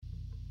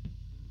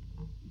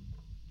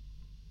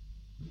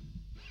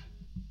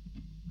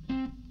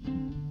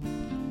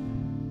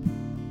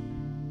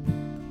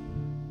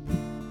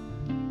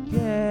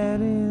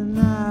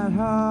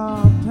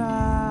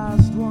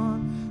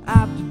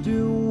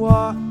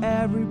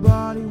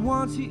everybody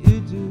wants you to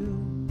do.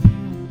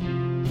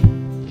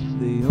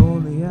 They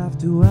only have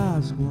to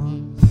ask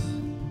once.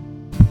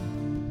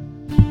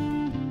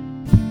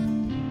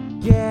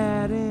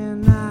 Get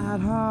in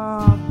at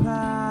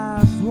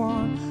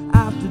 1:30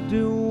 after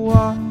doing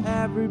what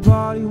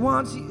everybody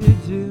wants you to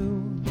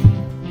do.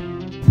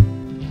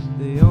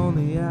 They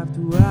only have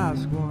to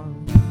ask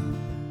once.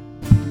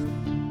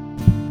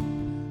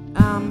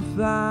 I'm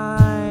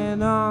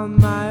flying on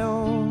my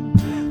own,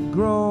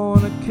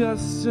 growing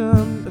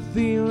accustomed to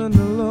feeling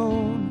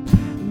alone,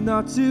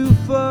 not too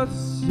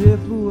fussed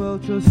if the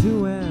world tries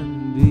to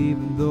end,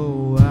 even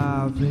though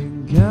I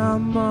think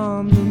I'm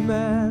on the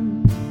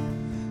mend.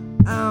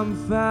 I'm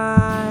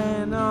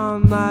fine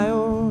on my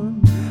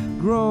own,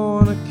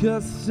 growing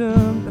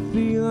accustomed to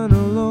feeling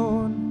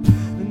alone,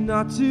 and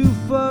not too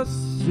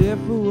fussed if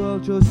the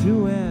world chose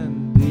to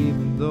end,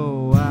 even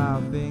though I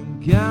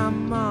think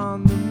I'm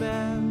on the mend.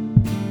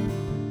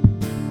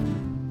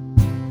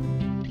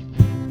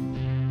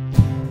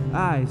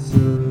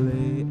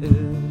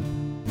 Isolated,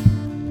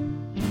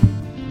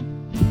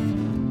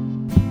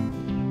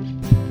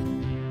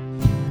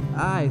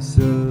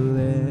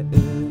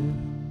 isolated,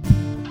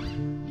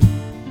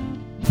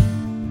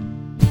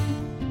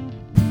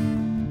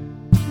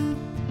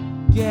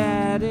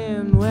 get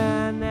in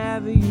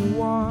whenever you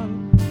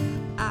want,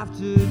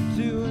 after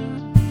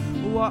doing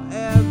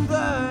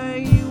whatever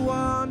you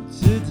want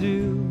to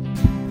do.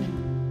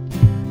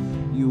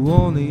 You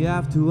only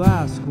have to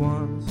ask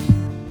once.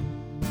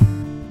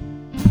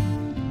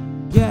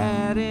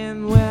 Get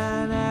in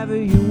whenever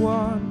you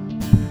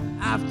want,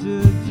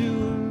 after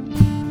doing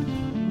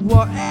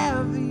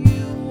whatever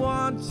you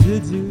want to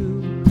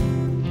do.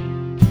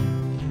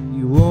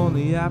 You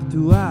only have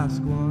to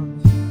ask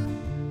once.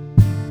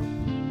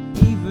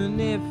 Even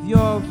if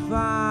you're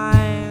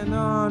fine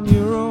on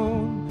your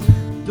own,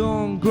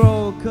 don't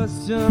grow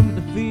accustomed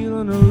to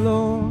feeling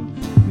alone,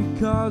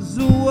 because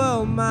the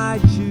world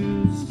might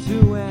choose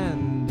to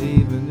end.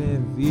 Even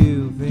if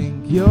you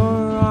think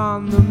you're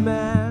on the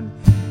mend,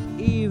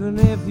 even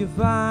if you're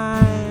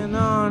fine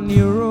on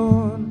your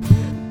own,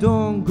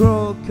 don't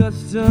grow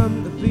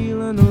accustomed to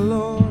feeling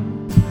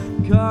alone,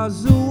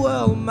 cause the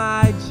world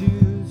might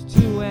choose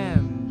to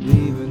end.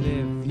 Even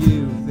if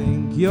you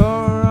think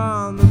you're